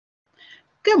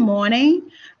Good morning.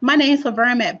 My name is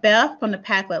Laverne Macbeth from the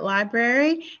Packlet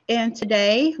Library, and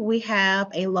today we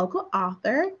have a local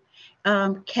author,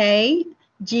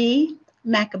 K.G.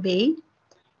 McAbee,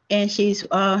 and she's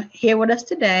here with us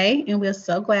today, and we're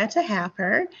so glad to have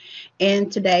her.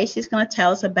 And today she's going to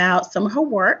tell us about some of her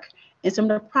work and some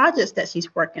of the projects that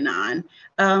she's working on.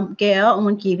 Gail, I'm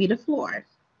going to give you the floor.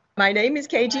 My name is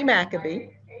K.G.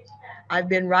 McAbee. I've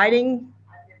been writing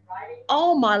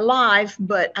all my life,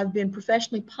 but I've been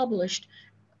professionally published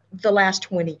the last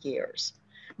 20 years.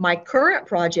 My current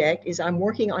project is I'm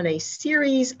working on a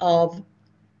series of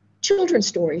children's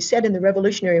stories set in the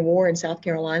Revolutionary War in South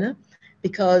Carolina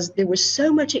because there was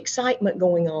so much excitement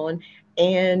going on.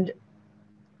 And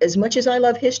as much as I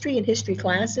love history and history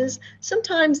classes,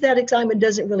 sometimes that excitement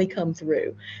doesn't really come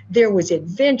through. There was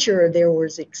adventure, there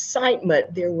was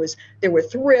excitement, there were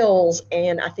thrills,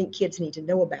 and I think kids need to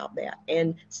know about that.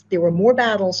 And there were more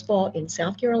battles fought in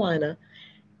South Carolina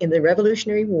in the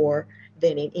Revolutionary War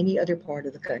than in any other part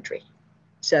of the country.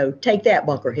 So take that,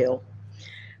 Bunker Hill.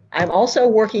 I'm also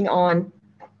working on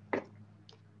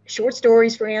short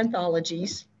stories for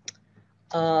anthologies,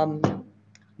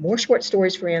 more short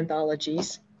stories for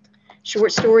anthologies,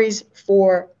 short stories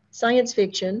for science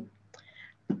fiction,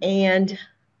 and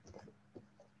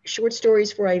short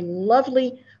stories for a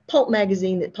lovely pulp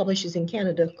magazine that publishes in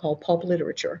Canada called Pulp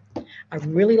Literature. I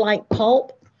really like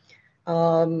pulp.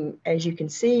 As you can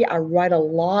see, I write a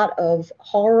lot of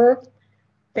horror,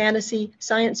 fantasy,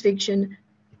 science fiction,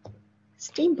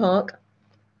 steampunk,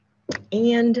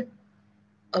 and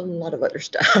a lot of other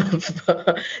stuff.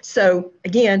 So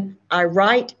again, I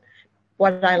write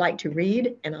what I like to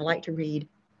read, and I like to read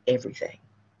everything.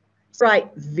 I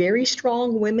write very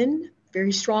strong women,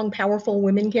 very strong, powerful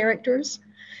women characters,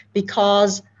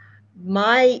 because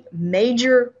my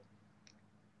major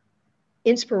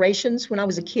inspirations when I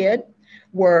was a kid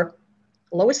were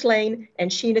Lois Lane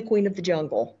and Sheena, Queen of the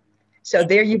Jungle. So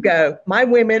there you go. My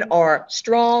women are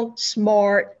strong,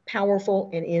 smart,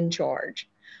 powerful, and in charge.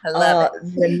 I love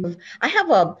it. I have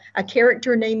a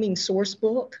character naming source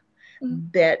book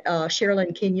that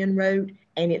Sherilyn Kenyon wrote,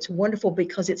 and it's wonderful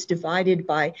because it's divided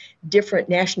by different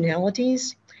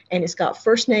nationalities, and it's got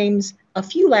first names, a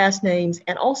few last names,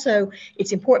 and also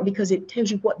it's important because it tells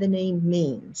you what the name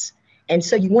means. And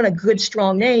so you want a good,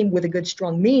 strong name with a good,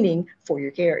 strong meaning for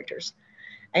your characters.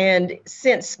 And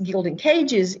since Gilded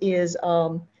Cages is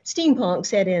steampunk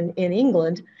set in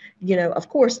England, you know, of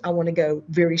course, I want to go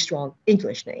very strong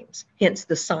English names, hence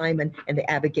the Simon and the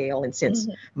Abigail. And since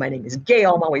my name is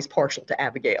Gail, I'm always partial to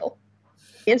Abigail.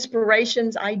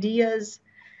 Inspirations, ideas,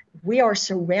 we are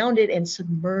surrounded and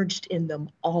submerged in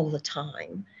them all the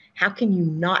time. How can you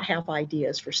not have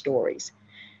ideas for stories?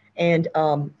 And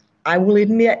I will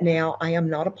admit now, I am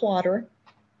not a plotter.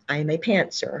 I am a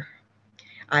pantser.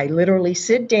 I literally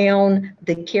sit down,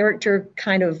 the character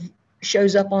kind of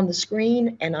shows up on the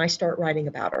screen, and I start writing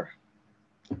about her.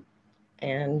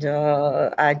 And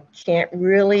I can't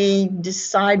really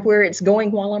decide where it's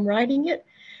going while I'm writing it.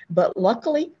 But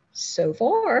luckily, so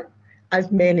far,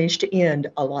 I've managed to end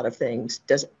a lot of things.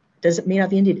 Doesn't mean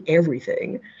I've ended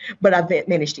everything, but I've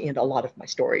managed to end a lot of my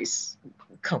stories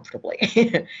comfortably.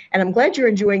 And I'm glad you're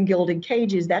enjoying Gilded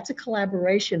Cages. That's a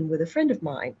collaboration with a friend of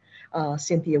mine,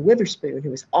 Cynthia Witherspoon,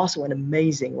 who is also an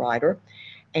amazing writer.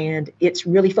 And it's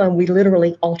really fun. We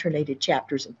literally alternated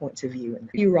chapters and points of view, and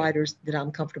a few writers that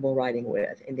I'm comfortable writing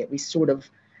with, and that we sort of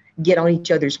get on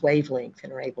each other's wavelength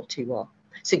and are able to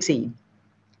succeed.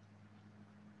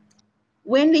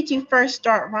 When did you first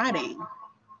start writing?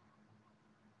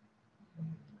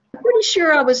 I'm pretty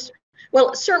sure I was,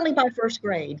 well, certainly by first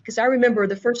grade, because I remember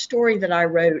the first story that I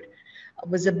wrote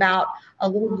was about a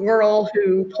little girl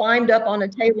who climbed up on a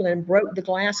table and broke the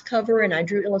glass cover, and I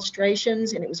drew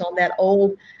illustrations, and it was on that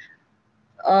old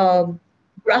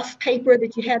rough paper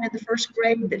that you had in the first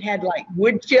grade that had like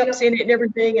wood chips in it and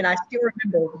everything, and I still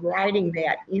remember writing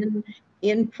that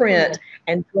in print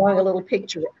and drawing a little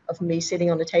picture of me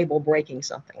sitting on the table breaking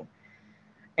something.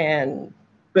 And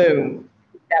boom,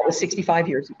 that was 65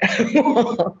 years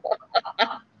ago.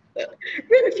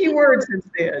 Written a few words since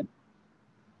then.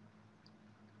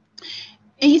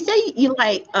 And you say you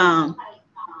like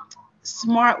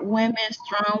smart women,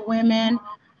 strong women.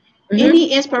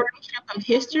 Any inspiration from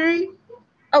history?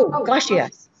 Oh, gosh,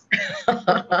 yes.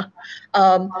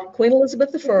 Queen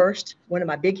Elizabeth I, one of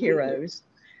my big heroes.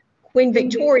 Queen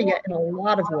Victoria in a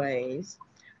lot of ways.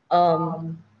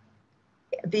 The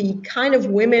kind of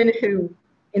women who,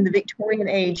 in the Victorian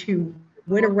age, who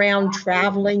went around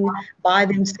traveling by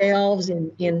themselves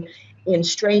in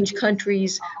strange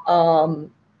countries,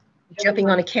 jumping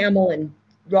on a camel and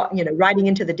riding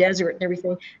into the desert and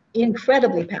everything,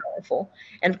 incredibly powerful.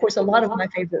 And of course, a lot of my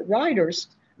favorite writers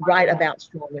write about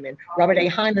strong women. Robert A.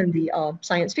 Heinlein, the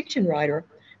science fiction writer,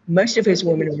 most of his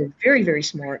women were very, very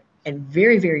smart and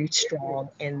very, very strong.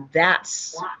 And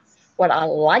that's what I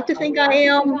like to think I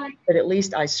am, but at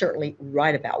least I certainly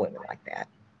write about women like that.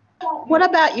 What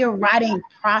about your writing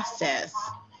process?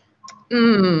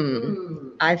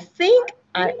 I think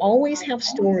I always have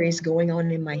stories going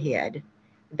on in my head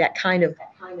that kind of,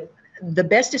 the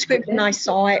best description I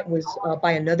saw it was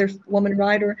by another woman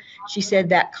writer. She said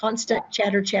that constant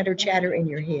chatter, chatter, chatter in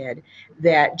your head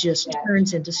that just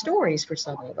turns into stories for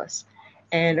some of us.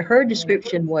 And her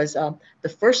description was, the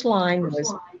first line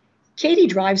was, Katie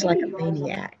drives like a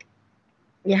maniac.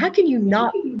 Yeah, how can you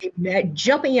not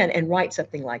jump in and write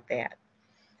something like that?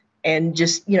 And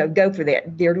just, go for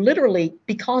that. They're literally,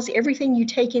 because everything you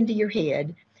take into your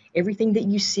head, everything that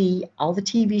you see, all the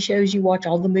TV shows you watch,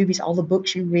 all the movies, all the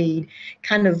books you read,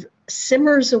 kind of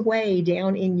simmers away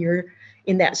down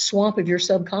in that swamp of your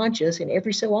subconscious. And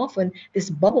every so often, this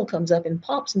bubble comes up and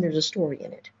pops, and there's a story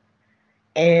in it.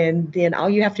 And then all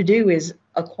you have to do is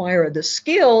acquire the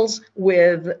skills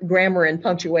with grammar and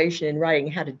punctuation and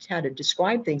writing, how to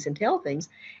describe things and tell things.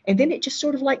 And then it just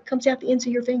sort of like comes out the ends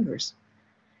of your fingers.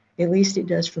 At least it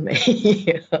does for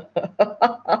me.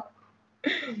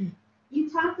 You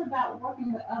talked about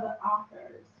working with other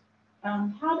authors.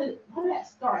 How did that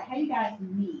start? How you guys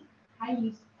meet? How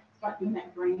you start doing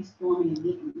that brainstorming and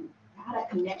meeting? How that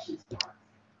connection starts?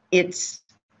 It's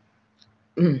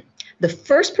the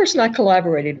first person I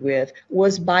collaborated with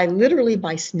was literally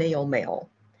by snail mail.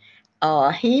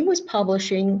 He was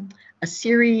publishing a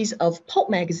series of pulp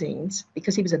magazines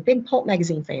because he was a big pulp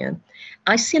magazine fan.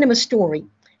 I sent him a story.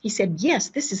 He said, yes,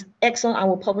 this is excellent. I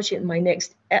will publish it in my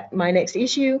next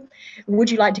issue.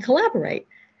 Would you like to collaborate?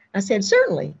 I said,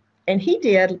 certainly. And he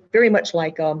did, very much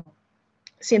like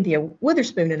Cynthia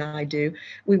Witherspoon and I do.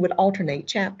 We would alternate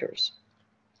chapters.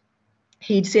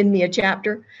 He'd send me a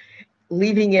chapter,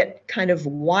 leaving it kind of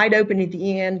wide open at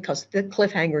the end because the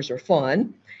cliffhangers are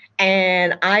fun.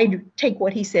 And I'd take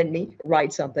what he sent me,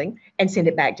 write something, and send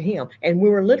it back to him. And we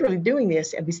were literally doing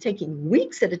this. It was taking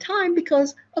weeks at a time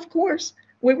because, of course,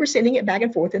 we were sending it back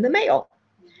and forth in the mail.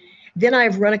 Then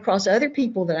I've run across other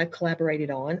people that I've collaborated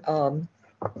on.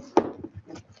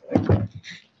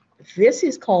 This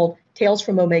is called Tales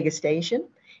from Omega Station.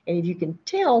 And if you can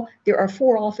tell, there are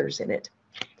 4 authors in it.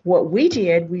 What we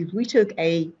did, we took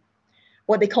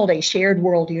what they called a shared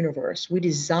world universe. We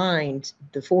designed,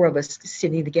 the 4 of us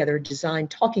sitting together,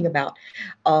 talking about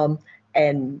a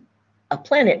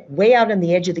planet way out on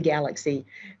the edge of the galaxy,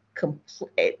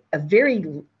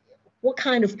 what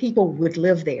kind of people would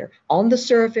live there on the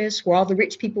surface where all the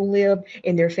rich people live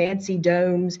in their fancy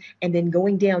domes, and then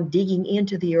going down, digging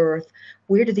into the earth.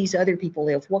 Where do these other people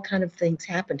live? What kind of things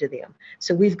happen to them?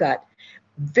 So we've got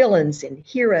villains and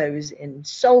heroes and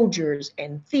soldiers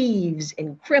and thieves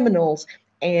and criminals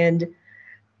and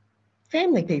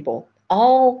family people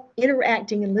all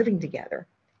interacting and living together.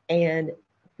 And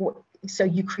so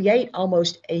you create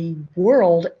almost a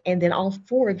world, and then all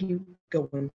 4 of you go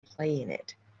and play in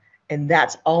it. And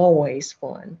that's always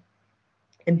fun.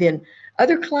 And then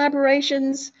other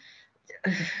collaborations,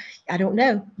 I don't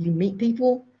know. You meet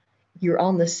people, you're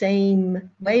on the same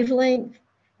wavelength,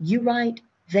 you write,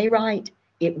 they write,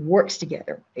 it works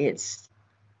together. It's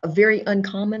a very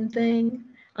uncommon thing,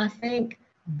 I think,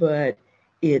 but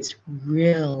it's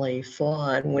really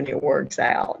fun when it works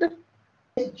out.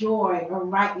 The joy of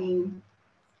writing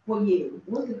for you,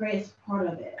 what's the greatest part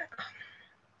of it?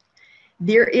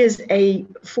 There is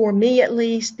for me at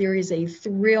least, there is a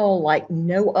thrill like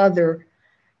no other,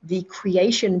 the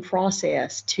creation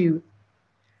process to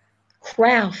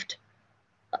craft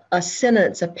a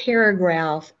sentence, a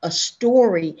paragraph, a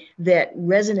story that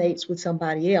resonates with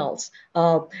somebody else.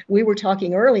 We were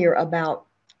talking earlier about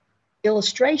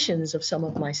illustrations of some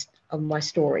of my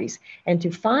stories, and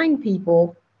to find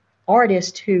people,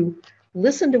 artists who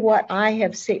listen to what I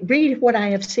have said, read what I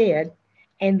have said,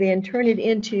 and then turn it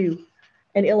into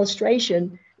an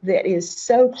illustration that is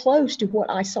so close to what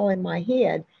I saw in my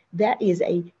head, that is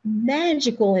a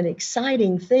magical and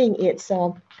exciting thing. It's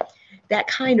that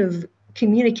kind of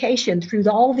communication through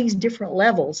all these different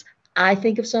levels. I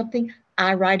think of something,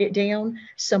 I write it down,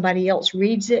 somebody else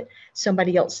reads it,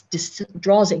 somebody else just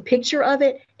draws a picture of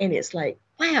it, and it's like,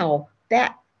 wow,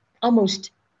 that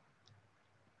almost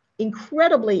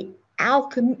incredibly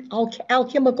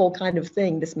alchemical kind of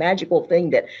thing, this magical thing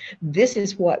that this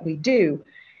is what we do.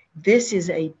 This is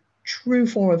a true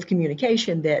form of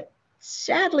communication that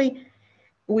sadly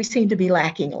we seem to be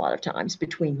lacking a lot of times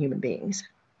between human beings.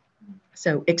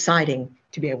 So exciting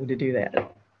to be able to do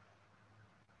that.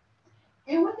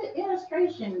 And with the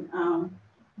illustration,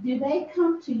 do they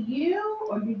come to you,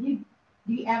 or do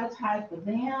you advertise for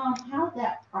them? How's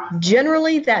that process?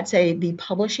 Generally, the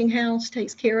publishing house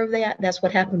takes care of that. That's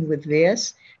what happened with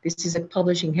this. This is a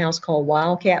publishing house called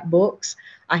Wildcat Books.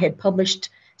 I had published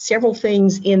several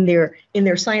things in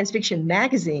their science fiction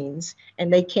magazines,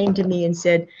 and they came to me and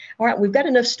said, all right, we've got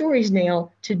enough stories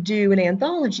now to do an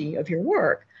anthology of your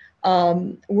work.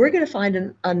 We're going to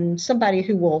find somebody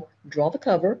who will draw the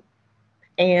cover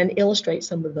and illustrate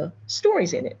some of the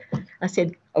stories in it. I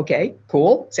said, okay,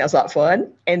 cool, sounds like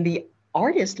fun. And the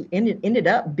artist ended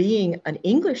up being an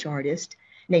English artist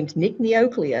named Nick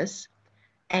Neocleus,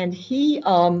 and he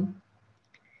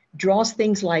draws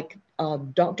things like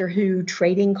Doctor Who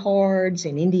trading cards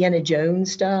and Indiana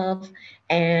Jones stuff.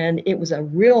 And it was a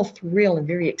real thrill and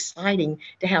very exciting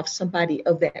to have somebody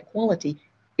of that quality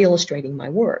illustrating my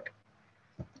work.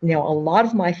 Now, a lot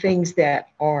of my things that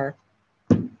are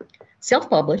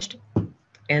self-published,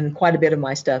 and quite a bit of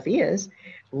my stuff is,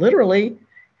 literally,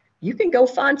 you can go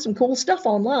find some cool stuff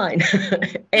online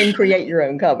and create your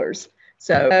own covers.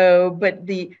 So, but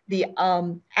the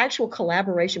actual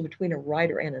collaboration between a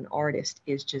writer and an artist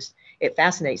is just, it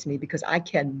fascinates me because I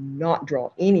cannot draw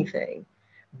anything.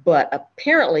 But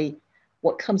apparently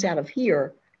what comes out of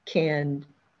here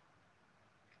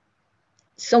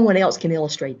someone else can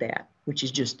illustrate that, which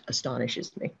is just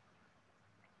astonishes me.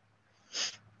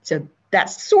 So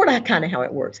that's sort of kind of how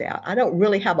it works out. I don't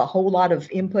really have a whole lot of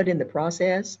input in the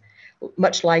process,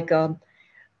 much like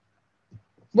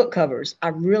book covers. I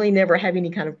really never have any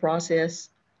kind of process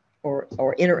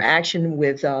or interaction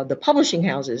with the publishing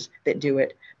houses that do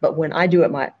it. But when I do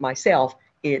it myself,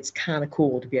 it's kind of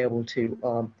cool to be able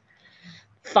to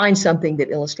find something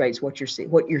that illustrates what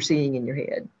you're seeing in your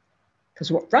head.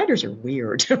 Because writers are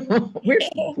weird. We're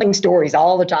telling stories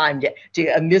all the time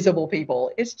to invisible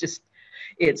people.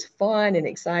 It's fun and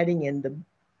exciting and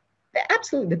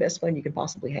absolutely the best fun you could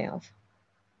possibly have.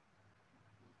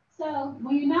 So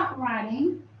when you're not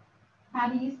writing, how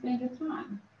do you spend your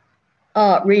time?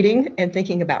 Reading and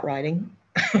thinking about writing.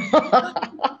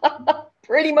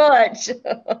 Pretty much.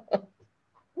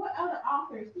 What other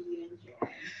authors do you enjoy?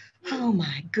 Oh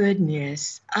my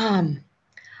goodness.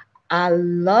 I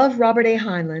love Robert A.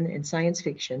 Heinlein in science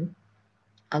fiction.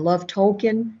 I love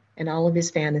Tolkien and all of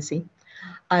his fantasy.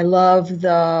 I love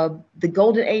the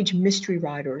Golden Age mystery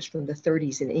writers from the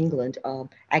 30s in England,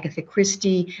 Agatha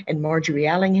Christie and Marjorie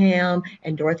Allingham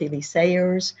and Dorothy Lee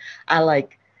Sayers. I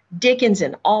like Dickens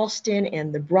and Austen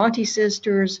and the Bronte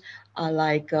sisters. I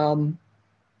like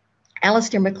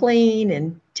Alistair MacLean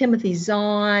and Timothy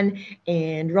Zahn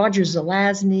and Roger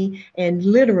Zelazny. And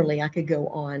literally I could go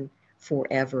on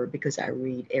forever because I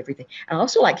read everything. I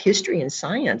also like history and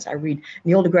science. I read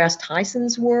Neil deGrasse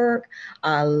Tyson's work.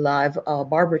 I love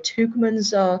Barbara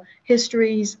Tuchman's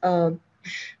histories.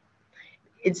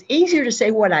 It's easier to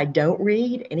say what I don't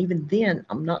read, and even then,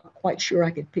 I'm not quite sure I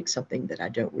could pick something that I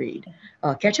don't read.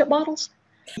 Ketchup bottles?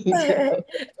 5.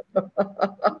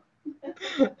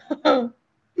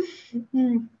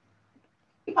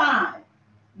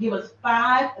 Give us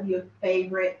 5 of your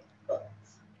favorite books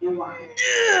and why.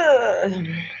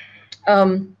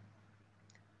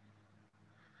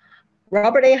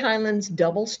 Robert A. Heinlein's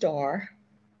Double Star,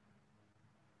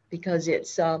 because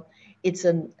it's a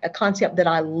concept that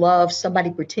I love,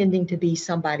 somebody pretending to be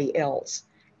somebody else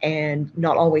and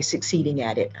not always succeeding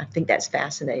at it. I think that's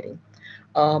fascinating.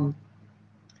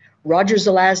 Roger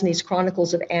Zelazny's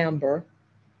Chronicles of Amber,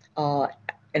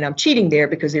 and I'm cheating there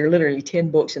because there are literally 10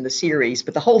 books in the series,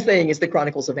 but the whole thing is the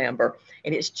Chronicles of Amber,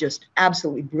 and it's just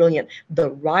absolutely brilliant. The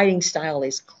writing style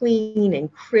is clean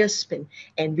and crisp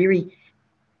and very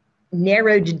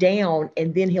narrowed down,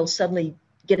 and then he'll suddenly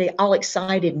get all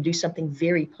excited and do something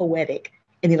very poetic,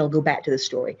 and then he'll go back to the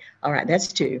story. All right,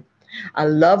 that's 2. I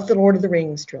love the Lord of the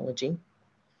Rings trilogy.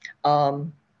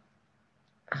 Oh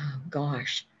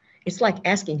gosh, it's like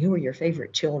asking who are your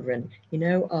favorite children, you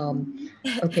know?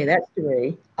 Okay, that's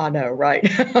 3. I know, right?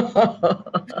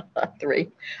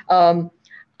 3.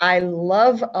 I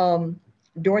love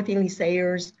Dorothy Lee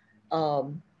Sayers'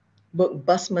 book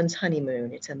Busman's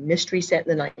Honeymoon. It's a mystery set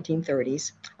in the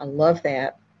 1930s. I love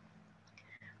that.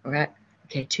 All right.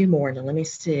 Okay, 2 more. Now let me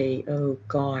see. Oh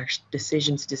gosh,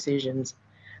 decisions.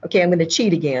 Okay, I'm going to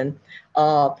cheat again.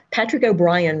 Patrick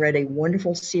O'Brien read a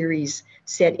wonderful series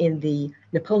set in the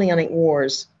Napoleonic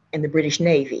Wars in the British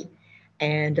Navy.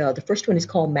 And the first one is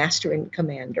called Master and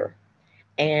Commander.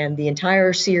 And the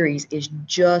entire series is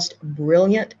just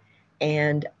brilliant.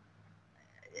 And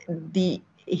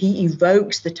he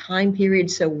evokes the time period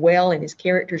so well, and his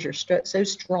characters are so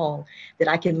strong that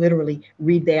I can literally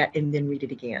read that and then read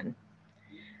it again.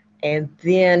 And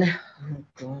then, oh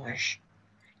gosh.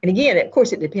 And again, of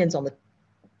course, it depends on the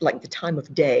time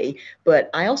of day, but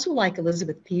I also like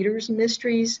Elizabeth Peters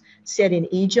mysteries set in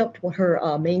Egypt.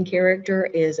 Her main character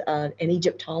is an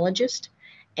Egyptologist,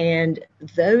 and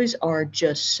those are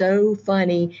just so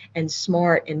funny and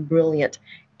smart and brilliant.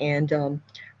 And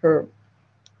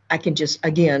I can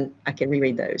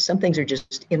reread those. Some things are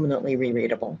just eminently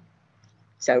rereadable.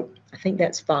 So I think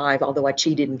that's 5, although I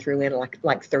cheated and threw in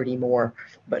like 30 more,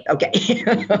 but okay.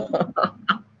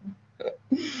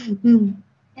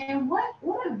 And what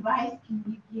advice can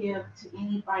you give to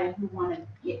anybody who want to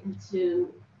get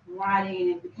into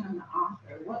writing and become an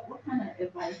author? What kind of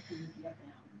advice can you give them?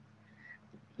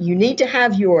 You need to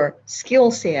have your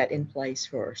skill set in place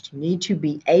first. You need to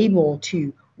be able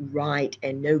to write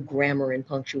and know grammar and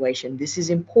punctuation. This is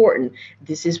important.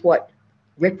 This is what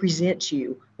represents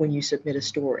you when you submit a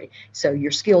story. So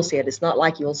your skill set, it's not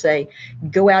like you'll say,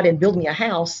 go out and build me a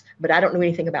house, but I don't know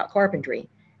anything about carpentry.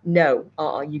 No,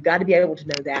 you got to be able to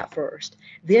know that first.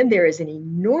 Then there is an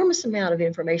enormous amount of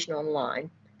information online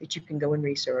that you can go and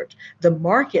research. The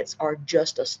markets are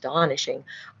just astonishing.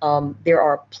 There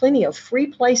are plenty of free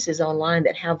places online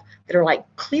that are like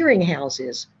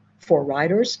clearinghouses for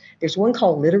writers. There's one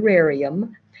called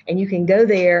Literarium, and you can go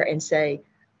there and say,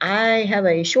 I have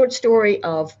a short story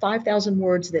of 5,000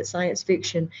 words that's science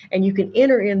fiction, and you can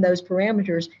enter in those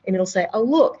parameters, and it'll say, oh,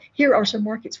 look, here are some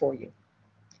markets for you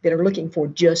that are looking for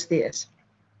just this.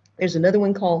 There's another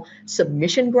one called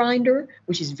Submission Grinder,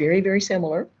 which is very, very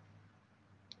similar,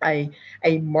 a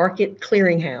market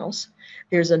clearinghouse.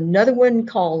 There's another one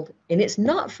called, and it's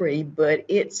not free, but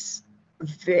it's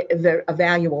a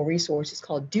valuable resource. It's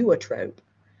called Duotrope,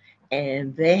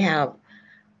 and they have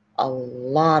a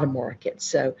lot of markets.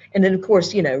 So, and then of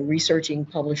course, researching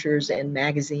publishers and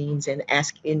magazines and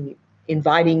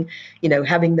inviting,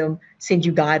 having them send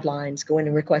you guidelines, going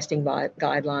and requesting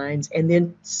guidelines, and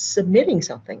then submitting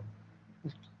something.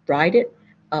 Write it.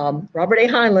 Robert A.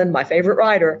 Heinlein, my favorite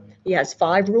writer, he has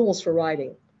 5 rules for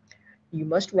writing. You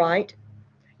must write.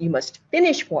 You must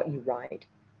finish what you write.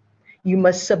 You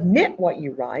must submit what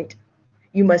you write.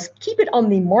 You must keep it on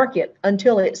the market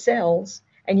until it sells.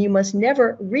 And you must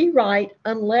never rewrite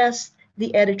unless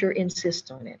the editor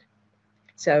insists on it.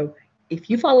 So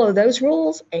if you follow those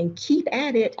rules and keep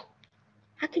at it,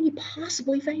 how can you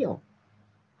possibly fail?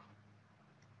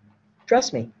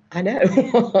 Trust me, I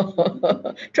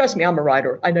know. Trust me, I'm a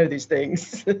writer. I know these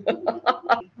things.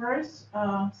 First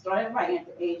started writing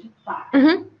at the age of 5.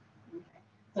 Mm-hmm. Okay.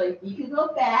 So if you could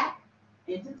go back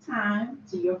into time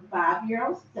to your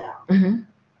 5-year-old self, Mm-hmm.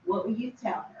 what would you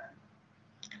tell her?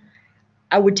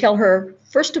 I would tell her,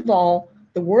 first of all,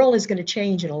 the world is going to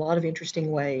change in a lot of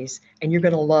interesting ways, and you're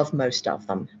going to love most of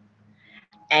them.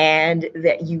 And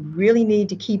that you really need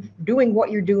to keep doing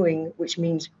what you're doing, which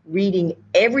means reading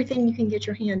everything you can get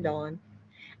your hand on,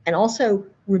 and also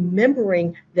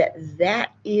remembering that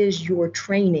that is your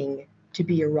training to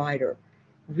be a writer.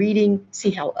 Reading,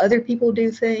 see how other people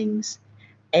do things,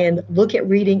 and look at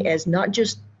reading as not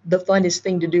just the funnest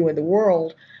thing to do in the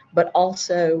world, but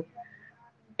also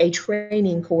a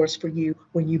training course for you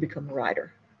when you become a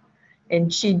writer.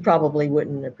 And she probably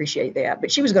wouldn't appreciate that,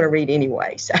 but she was going to read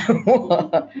anyway. So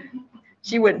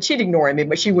she'd ignore me,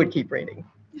 but she would keep reading.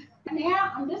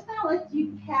 Now, I'm just going to let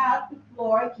you have the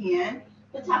floor again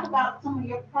to talk about some of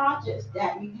your projects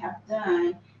that you have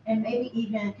done, and maybe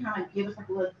even kind of give us like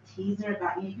a little teaser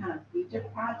about any kind of future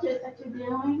projects that you're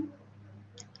doing.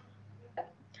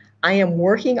 I am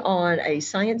working on a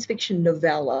science fiction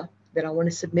novella that I want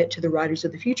to submit to the Writers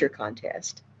of the Future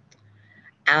contest.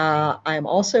 I'm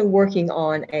also working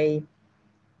on a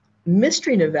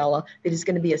mystery novella that is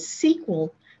going to be a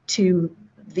sequel to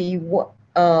the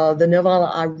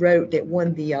novella I wrote that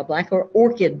won the Black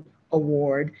Orchid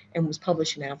Award and was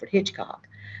published in Alfred Hitchcock,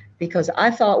 because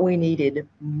I thought we needed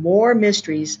more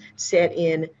mysteries set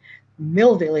in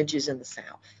mill villages in the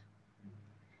South.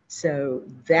 So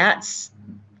that's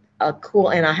cool,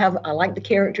 and I like the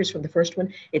characters from the first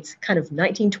one. It's kind of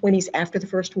 1920s after the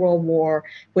First World War,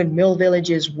 when mill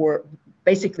villages were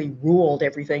basically ruled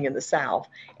everything in the South.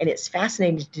 And it's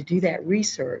fascinating to do that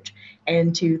research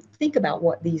and to think about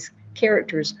what these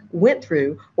characters went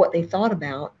through, what they thought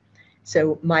about.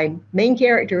 So my main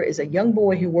character is a young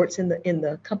boy who works in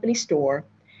the company store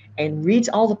and reads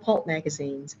all the pulp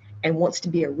magazines and wants to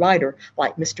be a writer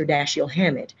like Mr. Dashiell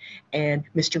Hammett and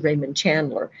Mr. Raymond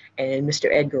Chandler and Mr.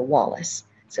 Edgar Wallace.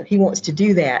 So he wants to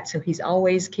do that. So he's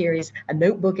always carries a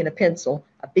notebook and a pencil,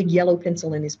 a big yellow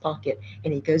pencil in his pocket,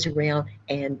 and he goes around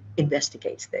and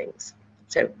investigates things.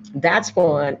 So that's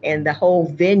fun. And the whole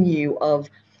venue of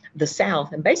the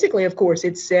South, and basically, of course,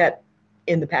 it's set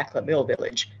in the Packlet Mill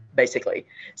Village. basically.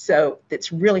 So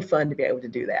it's really fun to be able to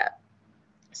do that.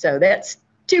 So that's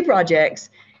 2 projects,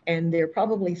 and there are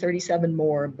probably 37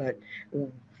 more, but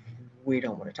we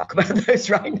don't want to talk about those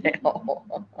right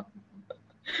now.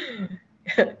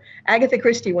 Agatha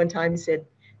Christie one time said,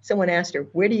 someone asked her,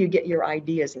 where do you get your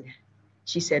ideas? And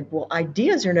she said, well,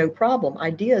 ideas are no problem.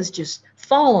 Ideas just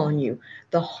fall on you.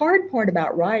 The hard part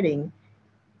about writing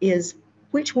is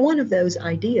which one of those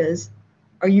ideas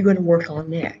are you going to work on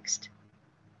next?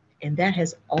 And that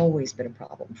has always been a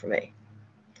problem for me,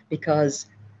 because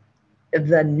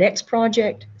the next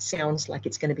project sounds like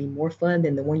it's going to be more fun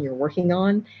than the one you're working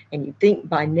on. And you think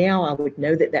by now I would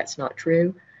know that that's not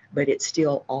true, but it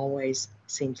still always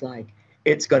seems like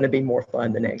it's going to be more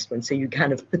fun the next one. So you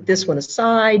kind of put this one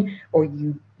aside, or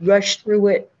you rush through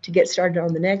it to get started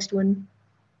on the next one.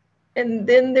 And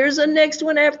then there's a next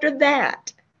one after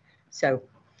that. So,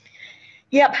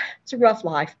 yep, it's a rough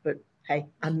life, but hey,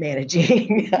 I'm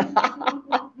managing.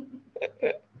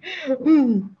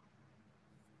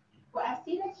 Well, I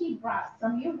see that you brought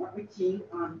some of your work with you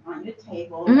on your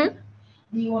table. Mm-hmm.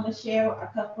 Do you want to share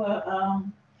a couple of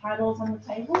titles on the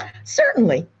table?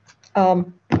 Certainly.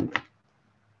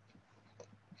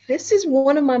 This is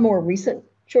one of my more recent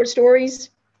short stories.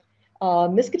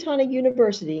 Miskatonic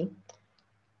University.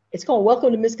 It's called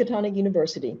Welcome to Miskatonic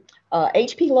University.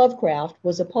 H.P. Lovecraft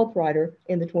was a pulp writer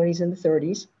in the 20s and the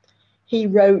 30s. He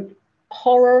wrote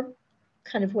horror,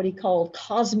 kind of what he called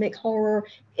cosmic horror.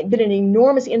 It been an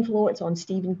enormous influence on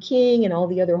Stephen King and all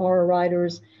the other horror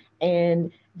writers.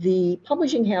 And the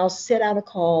publishing house set out a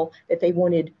call that they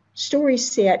wanted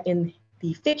stories set in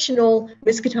the fictional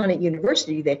Miskatonic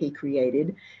University that he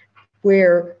created,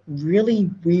 where really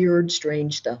weird,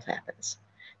 strange stuff happens.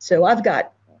 So I've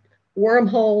got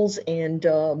wormholes and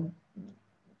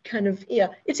kind of, yeah,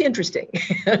 it's interesting.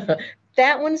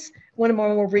 That one's one of my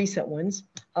more recent ones.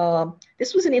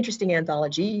 This was an interesting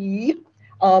anthology.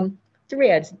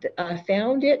 Threads, I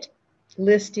found it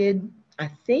listed, I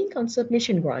think, on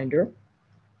Submission Grinder.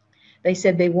 They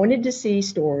said they wanted to see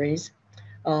stories,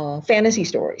 fantasy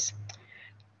stories.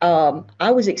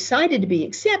 I was excited to be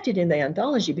accepted in the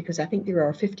anthology because I think there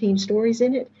are 15 stories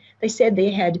in it. They said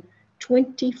they had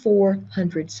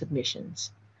 2,400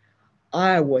 submissions.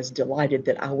 I was delighted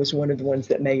that I was one of the ones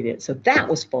that made it. So that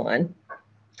was fun.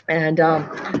 And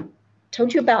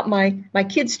told you about my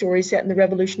kids' story set in the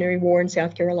Revolutionary War in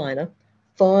South Carolina.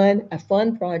 A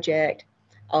fun project.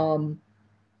 I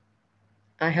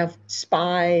have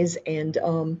spies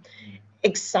and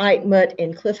excitement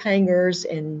and cliffhangers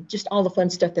and just all the fun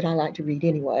stuff that I like to read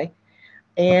anyway.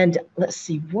 And let's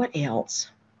see, what else?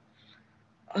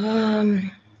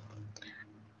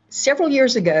 Several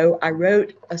years ago, I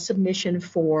wrote a submission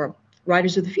for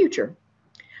Writers of the Future.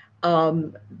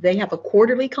 They have a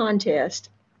quarterly contest,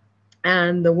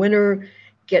 and the winner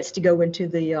gets to go into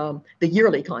the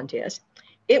yearly contest.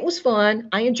 It was fun.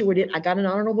 I enjoyed it. I got an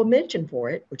honorable mention for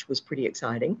it, which was pretty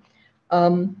exciting.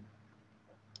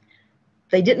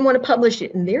 They didn't want to publish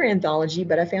it in their anthology,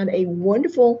 but I found a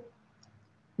wonderful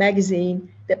magazine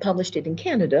that published it in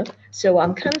Canada. So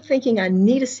I'm kind of thinking I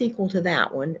need a sequel to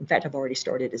that one. In fact, I've already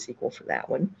started a sequel for that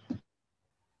one.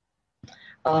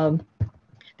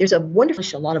 There's a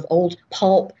lot of old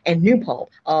pulp and new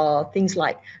pulp, things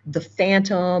like The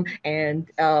Phantom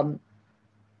and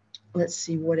let's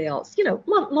see what else, you know, a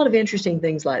lot of interesting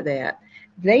things like that.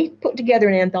 They put together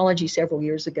an anthology several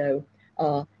years ago,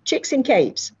 Chicks in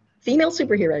Capes, female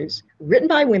superheroes, written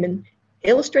by women,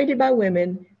 illustrated by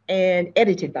women, and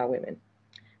edited by women.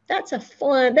 That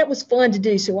was fun to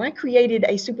do. So I created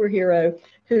a superhero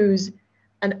who's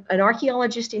an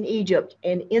archaeologist in Egypt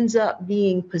and ends up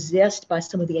being possessed by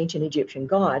some of the ancient Egyptian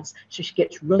gods. So she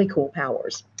gets really cool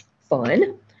powers.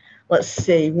 Fun. Let's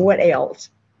see, what else?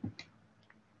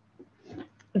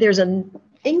 There's an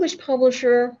English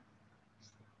publisher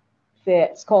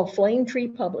that's called Flame Tree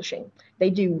Publishing. They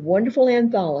do wonderful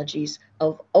anthologies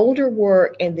of older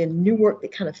work and then new work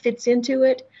that kind of fits into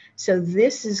it. So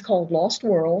this is called Lost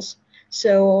Worlds.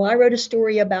 So I wrote a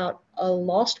story about a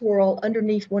lost world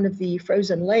underneath one of the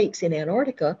frozen lakes in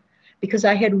Antarctica, because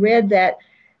I had read that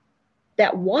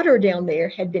that water down there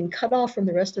had been cut off from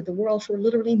the rest of the world for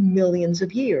literally millions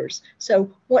of years.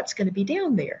 So what's going to be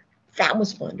down there? That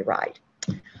was fun to write.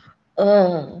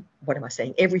 What am I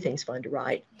saying? Everything's fun to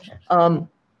write.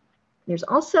 There's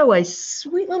also a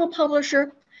sweet little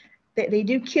publisher that they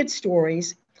do kids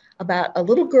stories about a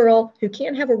little girl who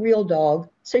can't have a real dog,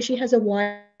 so she has a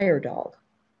wire dog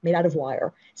made out of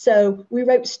wire. So we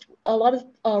wrote, a lot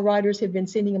of writers have been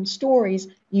sending them stories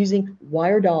using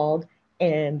wire dog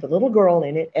and the little girl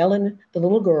in it, Ellen, the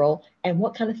little girl, and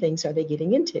what kind of things are they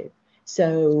getting into.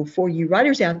 So for you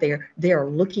writers out there, they are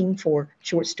looking for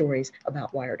short stories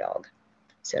about Wire Dog.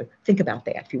 So think about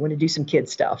that if you want to do some kid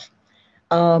stuff.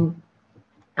 I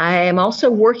am also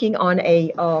working on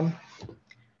a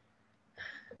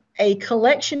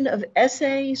collection of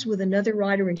essays with another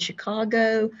writer in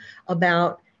Chicago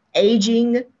about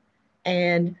aging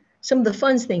and some of the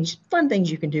fun things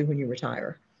you can do when you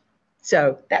retire.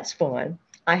 So that's fun.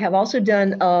 I have also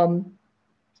done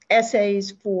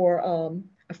essays for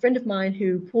a friend of mine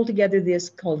who pulled together this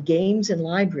called Games and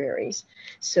Libraries.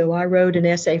 So I wrote an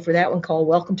essay for that one called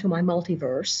Welcome to My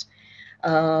Multiverse.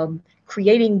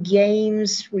 Creating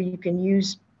games where you can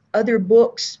use other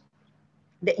books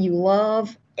that you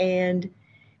love and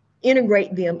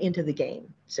integrate them into the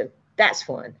game. So that's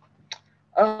fun.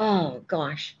 Oh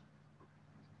gosh.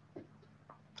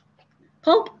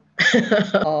 Pulp.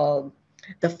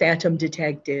 The Phantom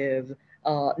Detective,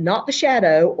 not The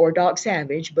Shadow or Dog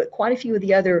Savage, but quite a few of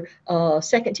the other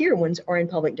second tier ones are in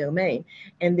public domain.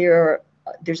 And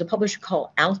there's a publisher called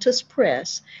Altus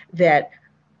Press that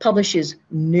publishes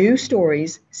new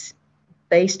stories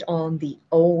based on the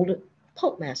old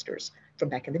pulp masters from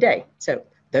back in the day. So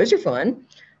those are fun.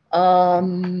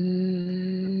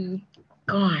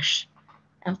 Gosh,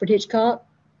 Alfred Hitchcock,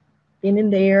 been in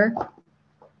there.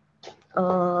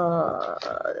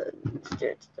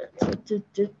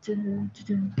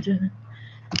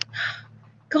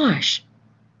 Gosh,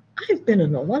 I've been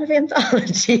in a lot of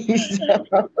anthologies.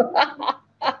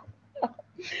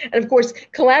 And of course,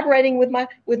 collaborating with my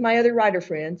other writer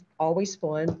friends, always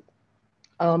fun.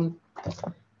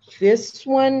 This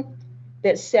one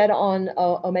that's set on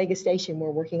Omega Station,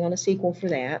 we're working on a sequel for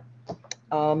that.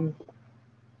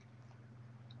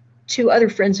 Two other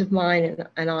friends of mine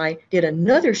and I did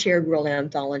another shared world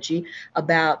anthology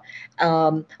about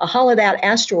a hollowed out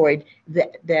asteroid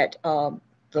that the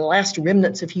last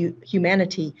remnants of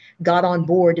humanity got on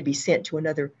board to be sent to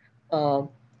another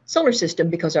solar system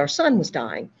because our sun was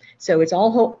dying. So it's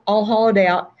all hollowed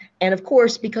out. And of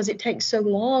course, because it takes so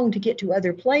long to get to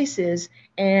other places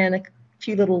and a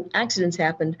few little accidents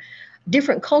happened,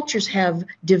 different cultures have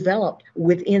developed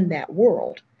within that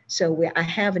world. So I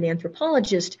have an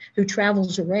anthropologist who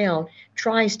travels around,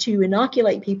 tries to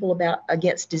inoculate people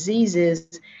against diseases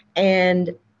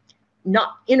and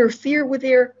not interfere with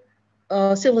their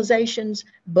civilizations,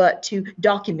 but to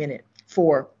document it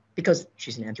because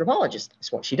she's an anthropologist.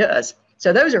 That's what she does.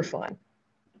 So those are fun.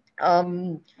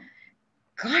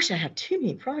 Gosh, I have too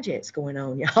many projects going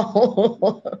on,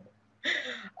 y'all.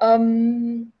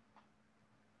 Some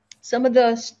of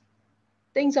the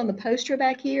things on the poster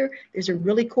back here, there's a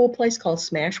really cool place called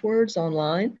Smashwords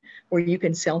online where you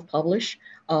can self-publish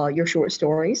your short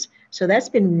stories. So that's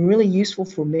been really useful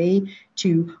for me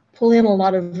to pull in a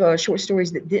lot of short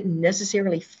stories that didn't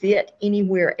necessarily fit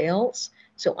anywhere else.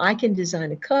 So I can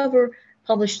design a cover,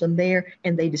 publish them there,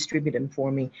 and they distribute them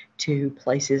for me to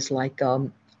places like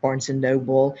Barnes &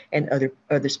 Noble and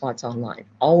other spots online.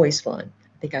 Always fun.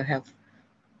 I think I have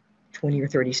 20 or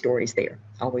 30 stories there.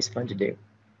 Always fun to do.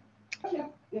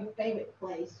 Your favorite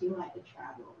place you like to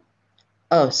travel?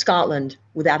 Oh, Scotland,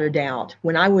 without a doubt.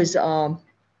 When I was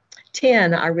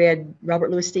 10, I read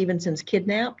Robert Louis Stevenson's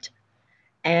Kidnapped,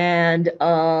 and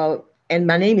my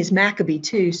name is McAbee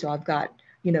too, so I've got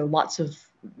lots of.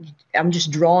 I'm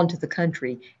just drawn to the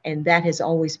country, and that has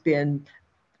always been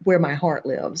where my heart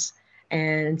lives.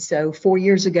 And so 4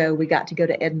 years ago, we got to go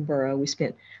to Edinburgh. We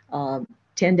spent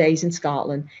 10 days in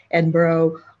Scotland,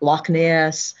 Edinburgh, Loch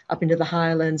Ness, up into the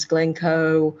Highlands,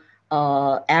 Glencoe,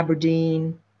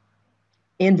 Aberdeen,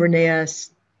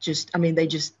 Inverness.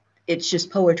 It's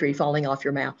just poetry falling off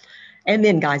your mouth. And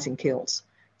then Guys and Kills.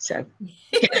 So.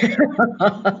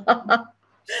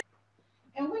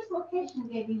 And which location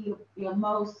gave you your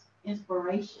most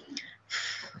inspiration?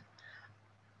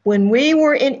 When we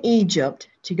were in Egypt,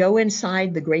 to go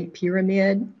inside the Great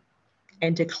Pyramid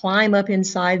and to climb up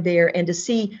inside there and to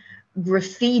see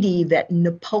graffiti that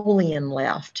Napoleon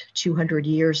left 200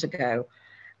 years ago.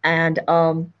 And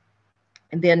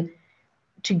then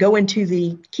to go into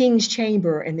the king's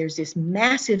chamber, and there's this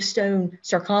massive stone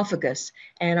sarcophagus.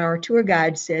 And our tour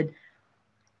guide said,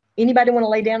 anybody want to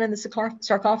lay down in the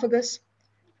sarcophagus?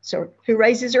 So who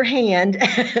raises her hand?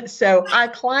 So I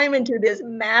climb into this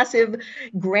massive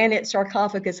granite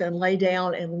sarcophagus and lay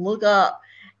down and look up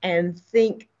and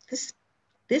think,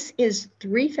 this is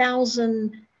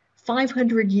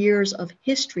 3,500 years of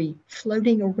history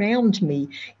floating around me.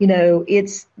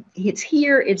 It's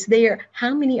here, it's there.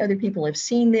 How many other people have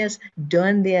seen this,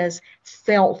 done this,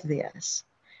 felt this?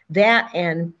 That,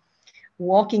 and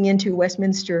walking into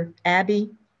Westminster Abbey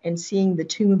and seeing the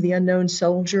Tomb of the Unknown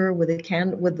Soldier with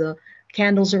the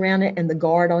candles around it and the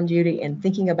guard on duty, and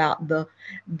thinking about the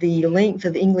length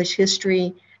of English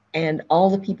history and all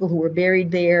the people who were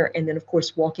buried there. And then, of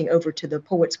course, walking over to the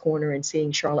Poets' Corner and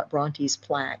seeing Charlotte Bronte's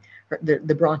plaque,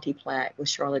 the Bronte plaque with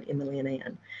Charlotte, Emily, and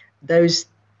Anne.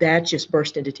 That just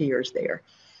burst into tears there.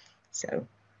 So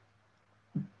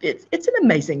it's an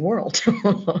amazing world.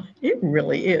 It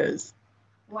really is.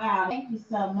 Wow, thank you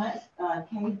so much,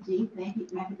 KG. Thank you,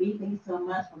 McAbee. Thank you so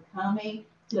much for coming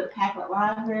to the Packard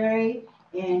Library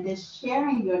and just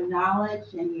sharing your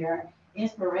knowledge and your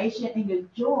inspiration and your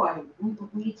joy.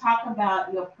 We talk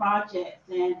about your projects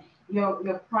and your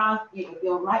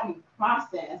writing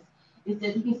process. Is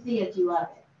that you can see that you love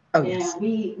it. Oh, yes.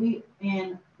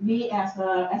 And me as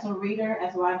a reader,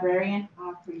 as a librarian,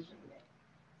 I appreciate it.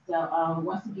 So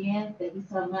once again, thank you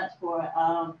so much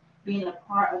for being a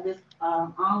part of this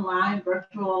online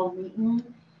virtual meeting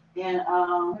in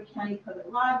County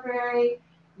Public Library.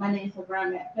 My name is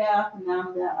Sabrina Macbeth, and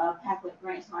I'm the Packard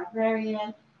Branch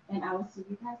Librarian, and I will see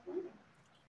you guys later.